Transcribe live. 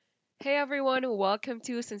Hey everyone, welcome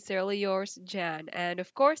to Sincerely Yours, Jan. And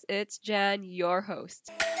of course, it's Jan, your host.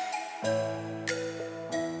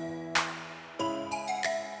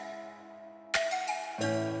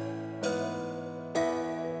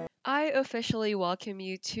 I officially welcome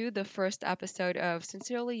you to the first episode of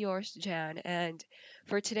Sincerely Yours, Jan. And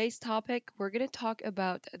for today's topic, we're going to talk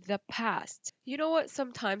about the past. You know what?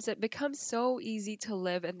 Sometimes it becomes so easy to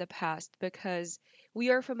live in the past because we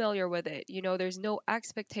are familiar with it. There's no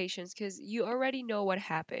expectations because you already know what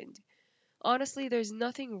happened. Honestly, there's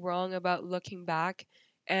nothing wrong about looking back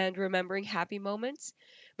and remembering happy moments,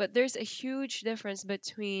 but there's a huge difference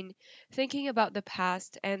between thinking about the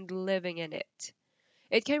past and living in it.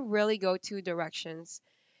 It can really go two directions.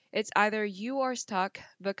 It's either you are stuck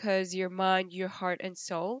because your mind, your heart, and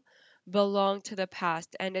soul belong to the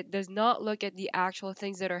past and it does not look at the actual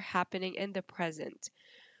things that are happening in the present.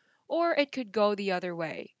 Or it could go the other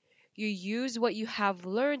way. You use what you have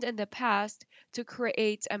learned in the past to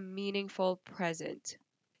create a meaningful present.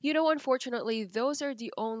 Unfortunately, those are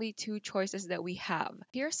the only two choices that we have.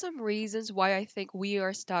 Here's some reasons why I think we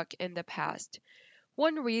are stuck in the past.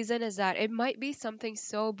 One reason is that it might be something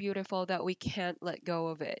so beautiful that we can't let go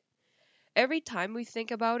of it. Every time we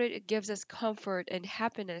think about it, it gives us comfort and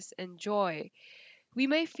happiness and joy. We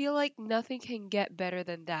may feel like nothing can get better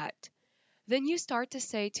than that. Then you start to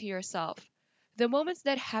say to yourself, the moments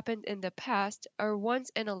that happened in the past are once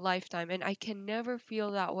in a lifetime and I can never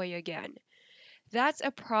feel that way again. That's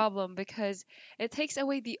a problem because it takes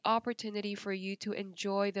away the opportunity for you to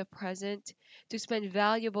enjoy the present, to spend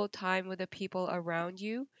valuable time with the people around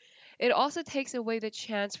you. It also takes away the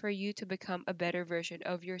chance for you to become a better version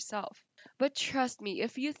of yourself. But trust me,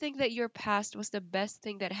 if you think that your past was the best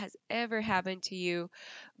thing that has ever happened to you,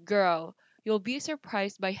 girl, you'll be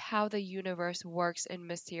surprised by how the universe works in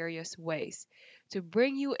mysterious ways to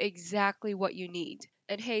bring you exactly what you need.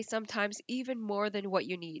 And hey, sometimes even more than what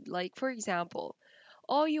you need. Like, for example,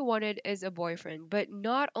 all you wanted is a boyfriend, but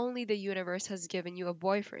not only the universe has given you a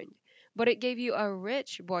boyfriend, but it gave you a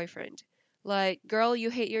rich boyfriend. Like, girl, you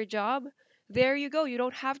hate your job? There you go. You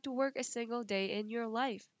don't have to work a single day in your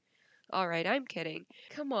life. All right, I'm kidding.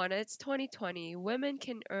 Come on, it's 2020. Women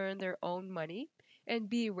can earn their own money and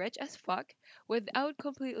be rich as fuck without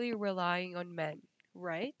completely relying on men,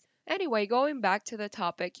 right? Anyway, going back to the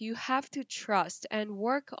topic, you have to trust and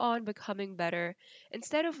work on becoming better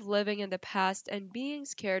instead of living in the past and being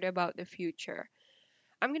scared about the future.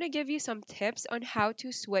 I'm going to give you some tips on how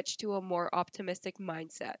to switch to a more optimistic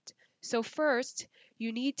mindset. So, first,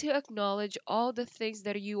 you need to acknowledge all the things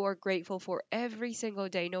that you are grateful for every single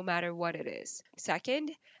day, no matter what it is.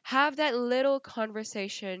 Second, have that little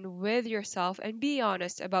conversation with yourself and be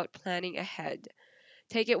honest about planning ahead.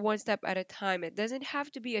 Take it one step at a time. It doesn't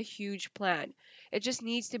have to be a huge plan, it just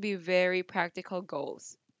needs to be very practical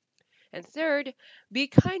goals. And third, be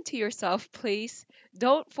kind to yourself, please.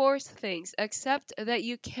 Don't force things. Accept that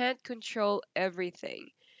you can't control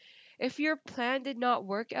everything. If your plan did not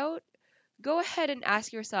work out, go ahead and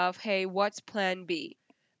ask yourself, hey, what's plan B?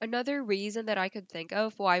 Another reason that I could think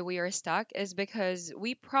of why we are stuck is because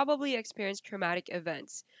we probably experienced traumatic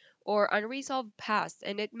events or unresolved past,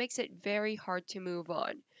 and it makes it very hard to move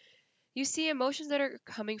on. You see, emotions that are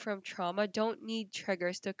coming from trauma don't need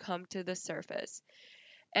triggers to come to the surface.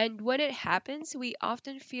 And when it happens, we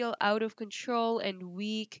often feel out of control and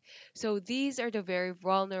weak. So these are the very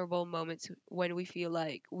vulnerable moments when we feel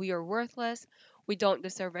like we are worthless, we don't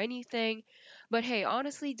deserve anything. But hey,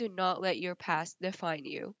 honestly, do not let your past define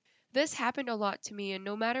you. This happened a lot to me, and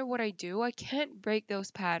no matter what I do, I can't break those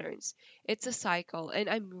patterns. It's a cycle, and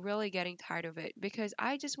I'm really getting tired of it because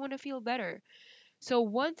I just want to feel better. So,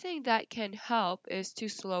 one thing that can help is to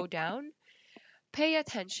slow down, pay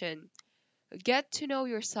attention, get to know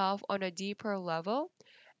yourself on a deeper level.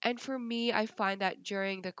 And for me, I find that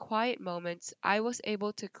during the quiet moments, I was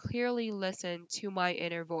able to clearly listen to my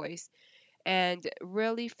inner voice and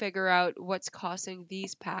really figure out what's causing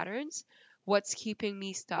these patterns, what's keeping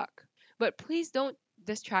me stuck. But please don't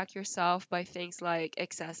distract yourself by things like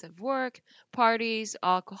excessive work, parties,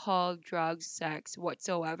 alcohol, drugs, sex,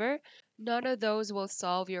 whatsoever. None of those will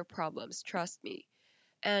solve your problems, trust me.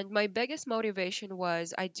 And my biggest motivation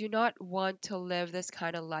was I do not want to live this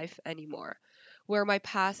kind of life anymore, where my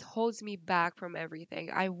past holds me back from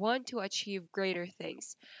everything. I want to achieve greater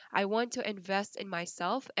things. I want to invest in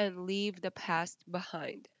myself and leave the past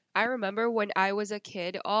behind. I remember when I was a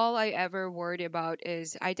kid, all I ever worried about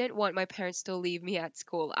is I didn't want my parents to leave me at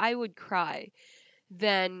school. I would cry.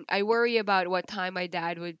 Then I worry about what time my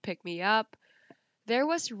dad would pick me up. There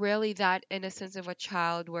was really that innocence of a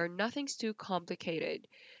child where nothing's too complicated.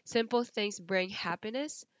 Simple things bring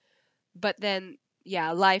happiness, but then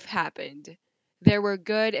yeah, life happened. There were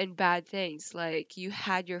good and bad things, like you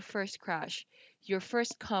had your first crush, your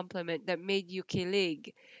first compliment that made you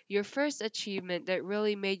kilig, your first achievement that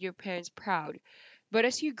really made your parents proud. But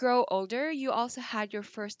as you grow older, you also had your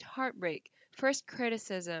first heartbreak, first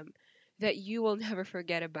criticism that you will never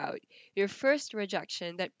forget about, your first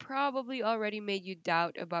rejection that probably already made you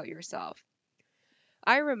doubt about yourself.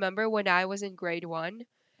 I remember when I was in grade 1,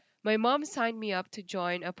 my mom signed me up to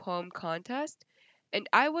join a poem contest, and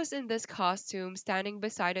I was in this costume standing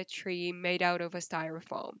beside a tree made out of a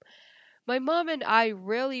styrofoam. My mom and I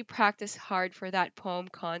really practiced hard for that poem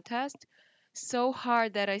contest, so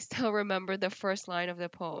hard that I still remember the first line of the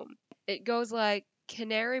poem. It goes like,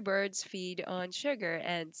 canary birds feed on sugar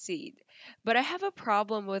and seed. But I have a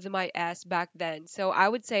problem with my S back then, so I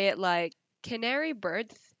would say it like, canary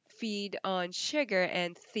birds feed on sugar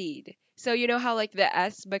and seed. So you know how like the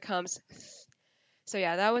S becomes th. So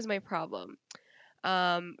yeah, that was my problem.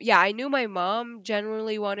 Yeah, I knew my mom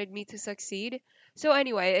genuinely wanted me to succeed. So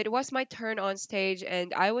anyway, it was my turn on stage,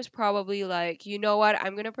 and I was probably like, you know what,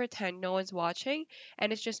 I'm gonna pretend no one's watching,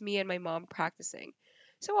 and it's just me and my mom practicing.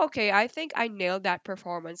 So okay, I think I nailed that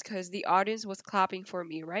performance because the audience was clapping for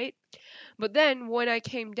me, right? But then when I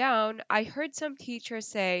came down, I heard some teacher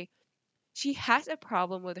say, she has a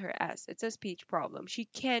problem with her S. It's a speech problem. She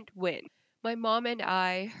can't win. My mom and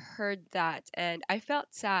I heard that, and I felt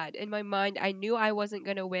sad. In my mind, I knew I wasn't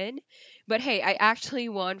going to win, but hey, I actually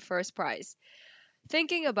won first prize.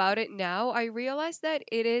 Thinking about it now, I realize that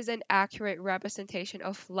it is an accurate representation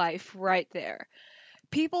of life right there.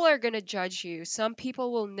 People are going to judge you. Some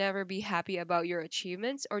people will never be happy about your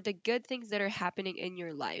achievements or the good things that are happening in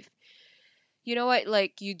your life. You know what?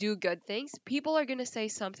 Like, you do good things, people are going to say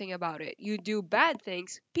something about it. You do bad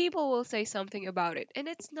things, people will say something about it. And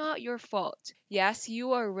it's not your fault. Yes,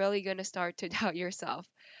 you are really going to start to doubt yourself.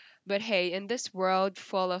 But hey, in this world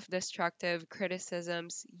full of destructive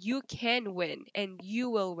criticisms, you can win and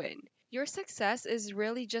you will win. Your success is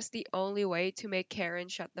really just the only way to make Karen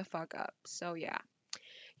shut the fuck up. So, yeah.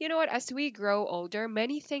 You know what? As we grow older,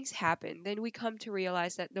 many things happen. Then we come to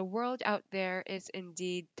realize that the world out there is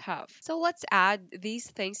indeed tough. So let's add these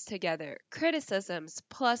things together: criticisms,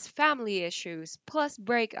 plus family issues, plus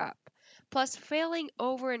breakup, plus failing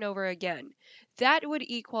over and over again. That would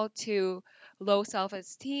equal to low self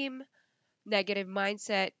esteem, negative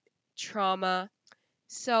mindset, trauma.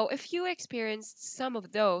 So if you experienced some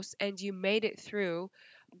of those and you made it through,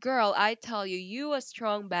 girl, I tell you, you a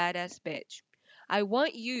strong badass bitch. I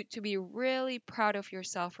want you to be really proud of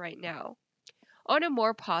yourself right now. On a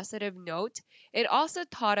more positive note, it also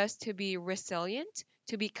taught us to be resilient,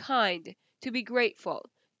 to be kind, to be grateful,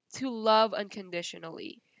 to love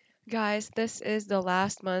unconditionally. Guys, this is the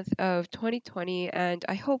last month of 2020, and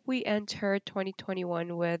I hope we enter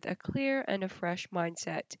 2021 with a clear and a fresh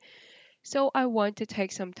mindset. So I want to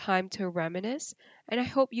take some time to reminisce, and I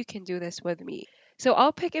hope you can do this with me. So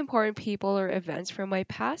I'll pick important people or events from my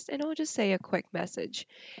past, and I'll just say a quick message.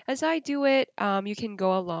 As I do it, you can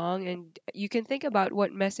go along and you can think about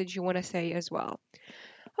what message you want to say as well.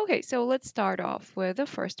 Okay, so let's start off with the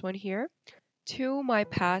first one here. To my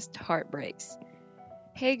past heartbreaks.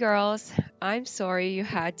 Hey girls, I'm sorry you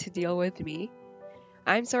had to deal with me.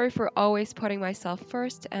 I'm sorry for always putting myself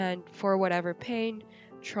first and for whatever pain,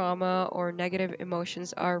 trauma, or negative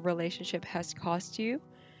emotions our relationship has caused you.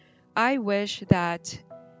 I wish that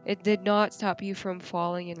it did not stop you from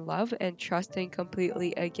falling in love and trusting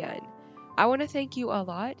completely again. I want to thank you a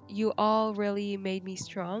lot. You all really made me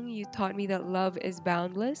strong. You taught me that love is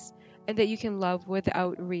boundless and that you can love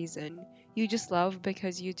without reason. You just love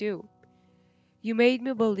because you do. You made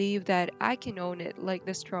me believe that I can own it like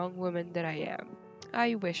the strong woman that I am.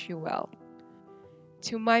 I wish you well.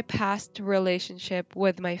 To my past relationship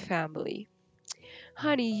with my family.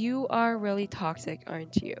 Honey, you are really toxic,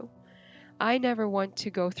 aren't you? I never want to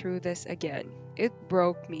go through this again. It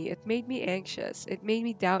broke me. It made me anxious. It made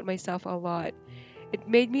me doubt myself a lot. It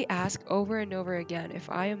made me ask over and over again if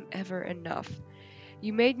I am ever enough.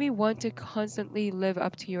 You made me want to constantly live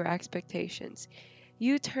up to your expectations.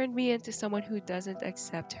 You turned me into someone who doesn't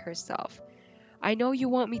accept herself. I know you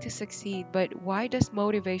want me to succeed, but why does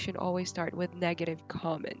motivation always start with negative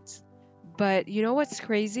comments? But you know what's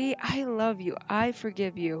crazy? I love you, I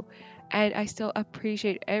forgive you, and I still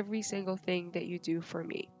appreciate every single thing that you do for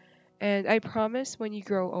me. And I promise when you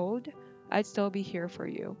grow old, I'd still be here for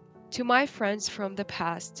you. To my friends from the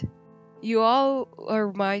past, you all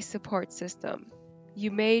are my support system. You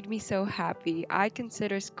made me so happy. I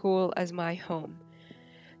consider school as my home.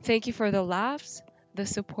 Thank you for the laughs, the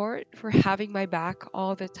support, for having my back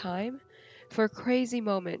all the time, for crazy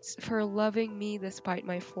moments, for loving me despite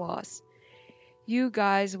my flaws. You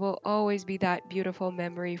guys will always be that beautiful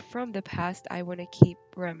memory from the past I want to keep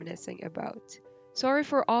reminiscing about. Sorry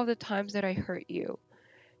for all the times that I hurt you.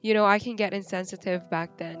 You know, I can get insensitive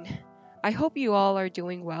back then. I hope you all are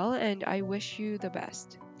doing well and I wish you the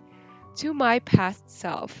best. To my past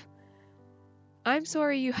self, I'm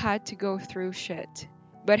sorry you had to go through shit.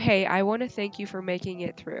 But hey, I want to thank you for making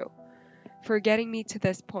it through, for getting me to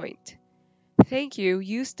this point. Thank you,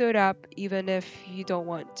 you stood up even if you don't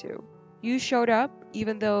want to. You showed up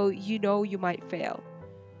even though you know you might fail.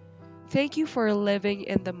 Thank you for living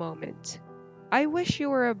in the moment. I wish you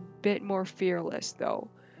were a bit more fearless, though.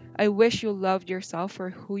 I wish you loved yourself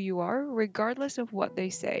for who you are, regardless of what they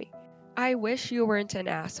say. I wish you weren't an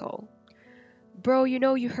asshole. Bro, you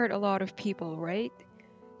know you hurt a lot of people, right?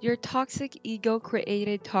 Your toxic ego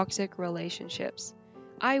created toxic relationships.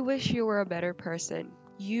 I wish you were a better person.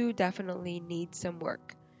 You definitely need some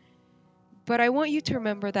work. But I want you to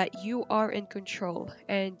remember that you are in control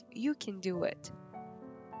and you can do it.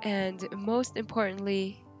 And most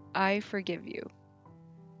importantly, I forgive you.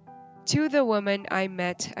 To the woman I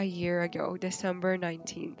met a year ago, December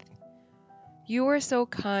 19th. You are so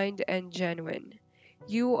kind and genuine.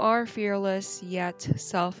 You are fearless yet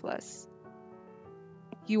selfless.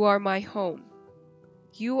 You are my home.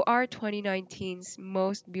 You are 2019's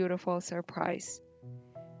most beautiful surprise.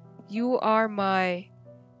 You are my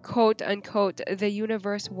quote unquote, the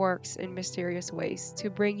universe works in mysterious ways to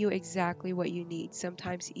bring you exactly what you need,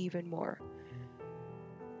 sometimes even more.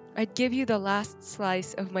 I'd give you the last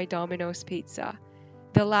slice of my Domino's pizza,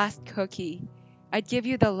 the last cookie. I'd give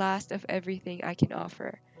you the last of everything I can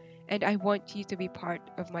offer. And I want you to be part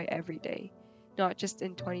of my everyday, not just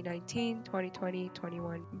in 2019, 2020,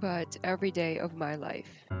 21, but every day of my life.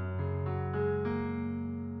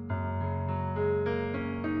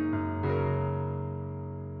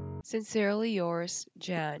 Sincerely yours,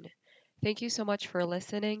 Jan. Thank you so much for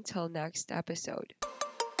listening. Till next episode.